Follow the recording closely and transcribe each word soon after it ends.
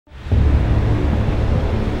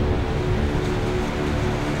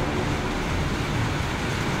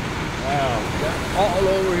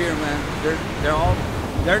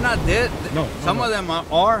they're not dead. No, some of them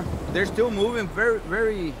are. They're still moving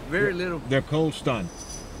very little. They're cold stunned.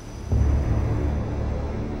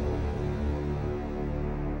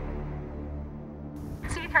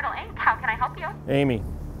 Sea Turtle Inc., how can I help you? Amy,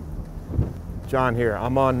 John here.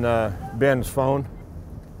 I'm on Ben's phone.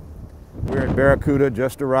 We're in Barracuda,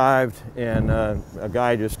 just arrived, and a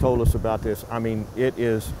guy just told us about this. I mean, it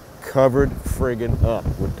is covered friggin' up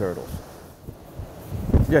with turtles.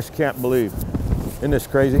 Just can't believe. Isn't this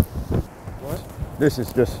crazy? What? This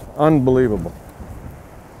is just unbelievable.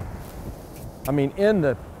 I mean, in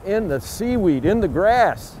the seaweed, in the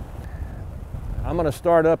grass. I'm gonna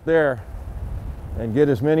start up there and get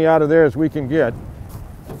as many out of there as we can get.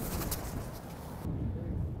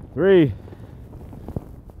 3,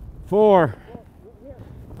 4,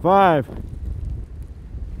 5.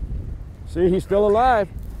 See, he's still alive.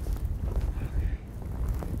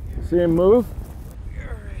 See him move?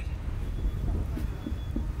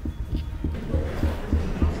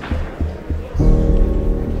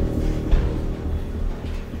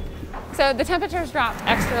 So the temperatures dropped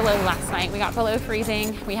extra low last night. We got below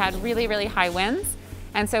freezing. We had really high winds.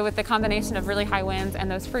 And so with the combination of really high winds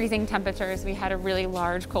and those freezing temperatures, we had a really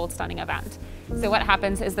large cold stunning event. So what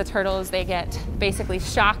happens is the turtles, they get basically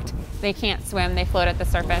shocked. They can't swim, they float at the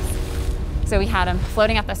surface. So we had them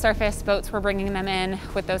floating at the surface, boats were bringing them in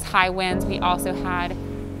with those high winds. We also had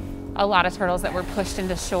a lot of turtles that were pushed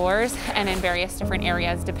into shores and in various different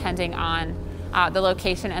areas depending on the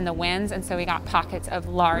location and the winds. And so we got pockets of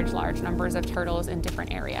large numbers of turtles in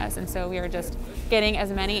different areas. And so we are just getting as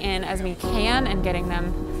many in as we can and getting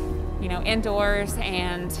them, you know, indoors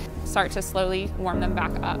and start to slowly warm them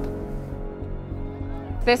back up.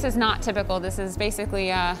 This is not typical. This is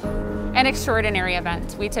basically an extraordinary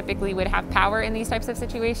event. We typically would have power in these types of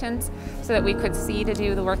situations so that we could see to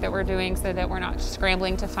do the work that we're doing so that we're not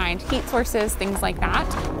scrambling to find heat sources, things like that.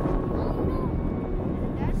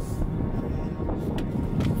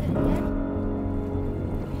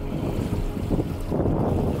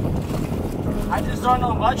 I just don't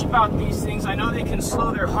know much about these things. I know they can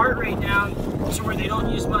slow their heart rate down to where they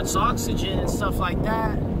don't use much oxygen and stuff like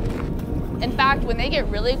that. In fact, when they get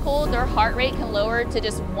really cold, their heart rate can lower to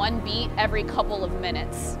just 1 beat every couple of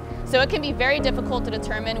minutes. So it can be very difficult to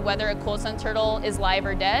determine whether a cold stun turtle is live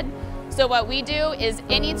or dead. So what we do is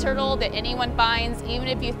any turtle that anyone finds, even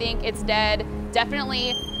if you think it's dead,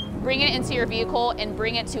 definitely bring it into your vehicle and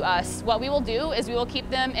bring it to us. What we will do is we will keep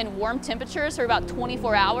them in warm temperatures for about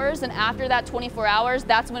 24 hours. And after that 24 hours,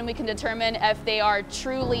 that's when we can determine if they are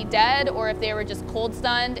truly dead or if they were just cold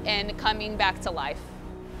stunned and coming back to life.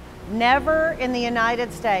 Never in the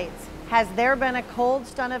United States has there been a cold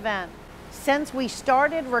stun event since we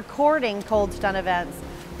started recording cold stun events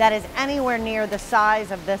that is anywhere near the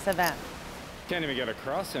size of this event. Can't even get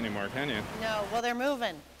across anymore, can you? No, well, they're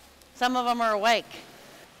moving. Some of them are awake.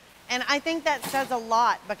 And I think that says a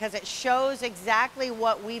lot because it shows exactly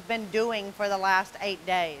what we've been doing for the last 8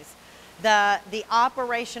 days. The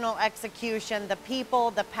operational execution, the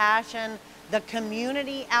people, the passion, the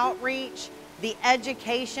community outreach, the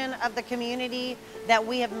education of the community that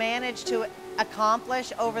we have managed to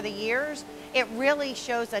accomplish over the years. It really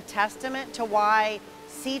shows a testament to why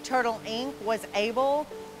Sea Turtle Inc. was able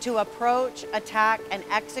to approach, attack, and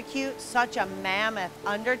execute such a mammoth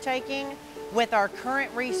undertaking with our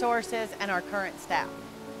current resources and our current staff.